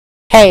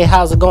Hey,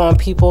 how's it going,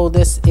 people?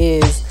 This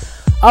is,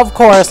 of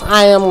course,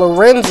 I am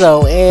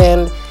Lorenzo,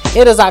 and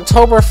it is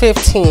October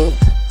 15th,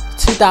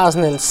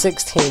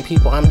 2016,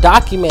 people. I'm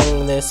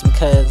documenting this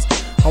because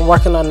I'm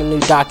working on a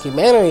new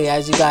documentary.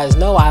 As you guys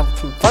know, I've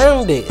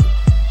confirmed it.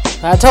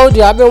 I told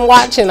you, I've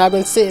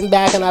been sitting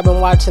back and I've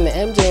been watching the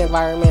MJ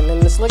environment,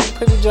 and it's looking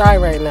pretty dry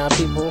right now,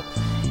 people.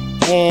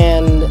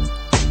 And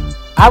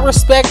I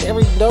respect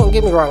don't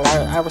get me wrong,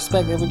 I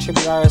respect every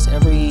tribute artist,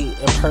 every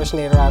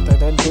impersonator out there.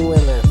 They're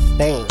doing their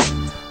thing.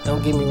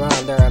 Don't get me wrong,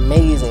 they're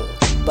amazing.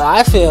 But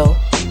I feel,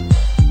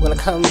 when it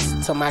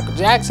comes to Michael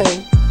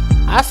Jackson,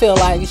 I feel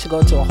like you should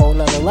go to a whole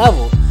nother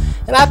level.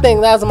 And I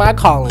think that's my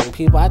calling,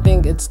 people. I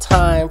think it's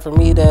time for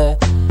me to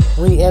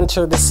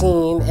re-enter the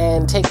scene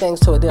and take things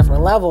to a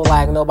different level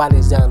like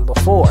nobody's done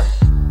before.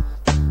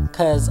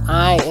 Because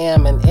I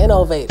am an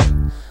innovator.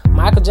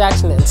 Michael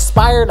Jackson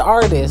inspired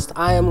artist.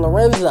 I am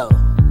Lorenzo,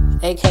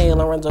 aka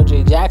Lorenzo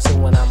J.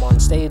 Jackson. When I'm on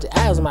stage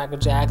as Michael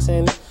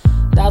Jackson,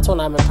 that's when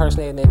I'm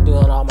impersonating and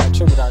doing all my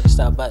tribute artist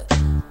stuff. But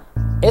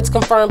it's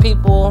confirmed,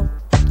 people.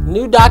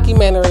 New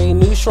documentary,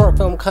 new short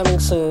film coming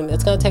soon.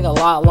 It's going to take a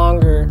lot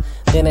longer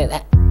than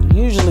it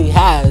usually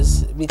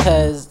has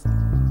because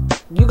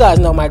you guys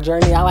know my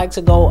journey. I like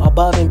to go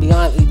above and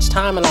beyond each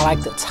time, and I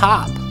like to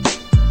top.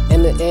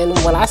 And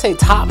when I say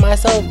top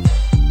myself,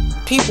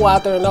 people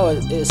out there know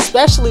it,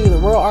 especially the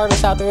real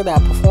artists out there that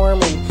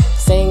perform and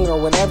sing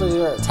or whatever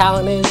your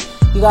talent is.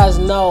 You guys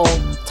know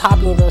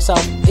topping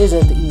yourself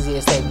isn't the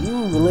easiest thing. You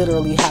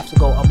literally have to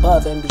go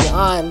above and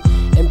beyond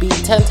and be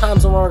 10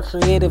 times more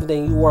creative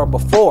than you were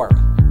before.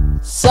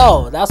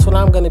 So that's what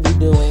I'm going to be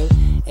doing.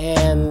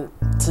 And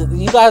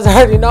you guys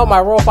already know, my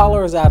real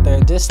followers out there,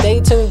 just stay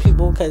tuned,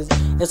 people, because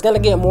it's going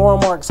to get more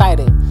and more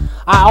exciting.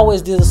 I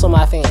always do this with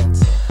my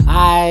fans.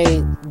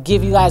 I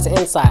give you guys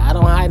insight. I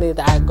don't hide it.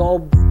 I go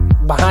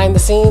behind the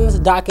scenes,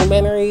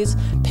 documentaries,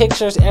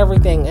 pictures,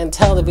 everything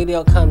until the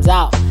video comes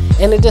out.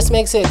 And it just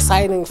makes it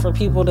exciting for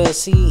people to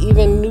see,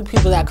 even new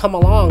people that come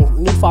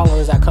along, new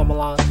followers that come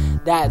along,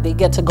 that they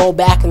get to go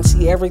back and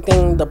see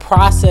everything, the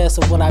process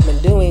of what I've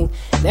been doing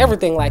and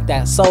everything like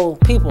that. So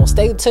people,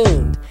 stay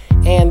tuned.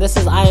 And this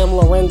is I Am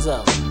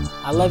Lorenzo.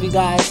 I love you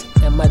guys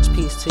and much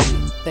peace to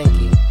you. Thank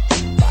you.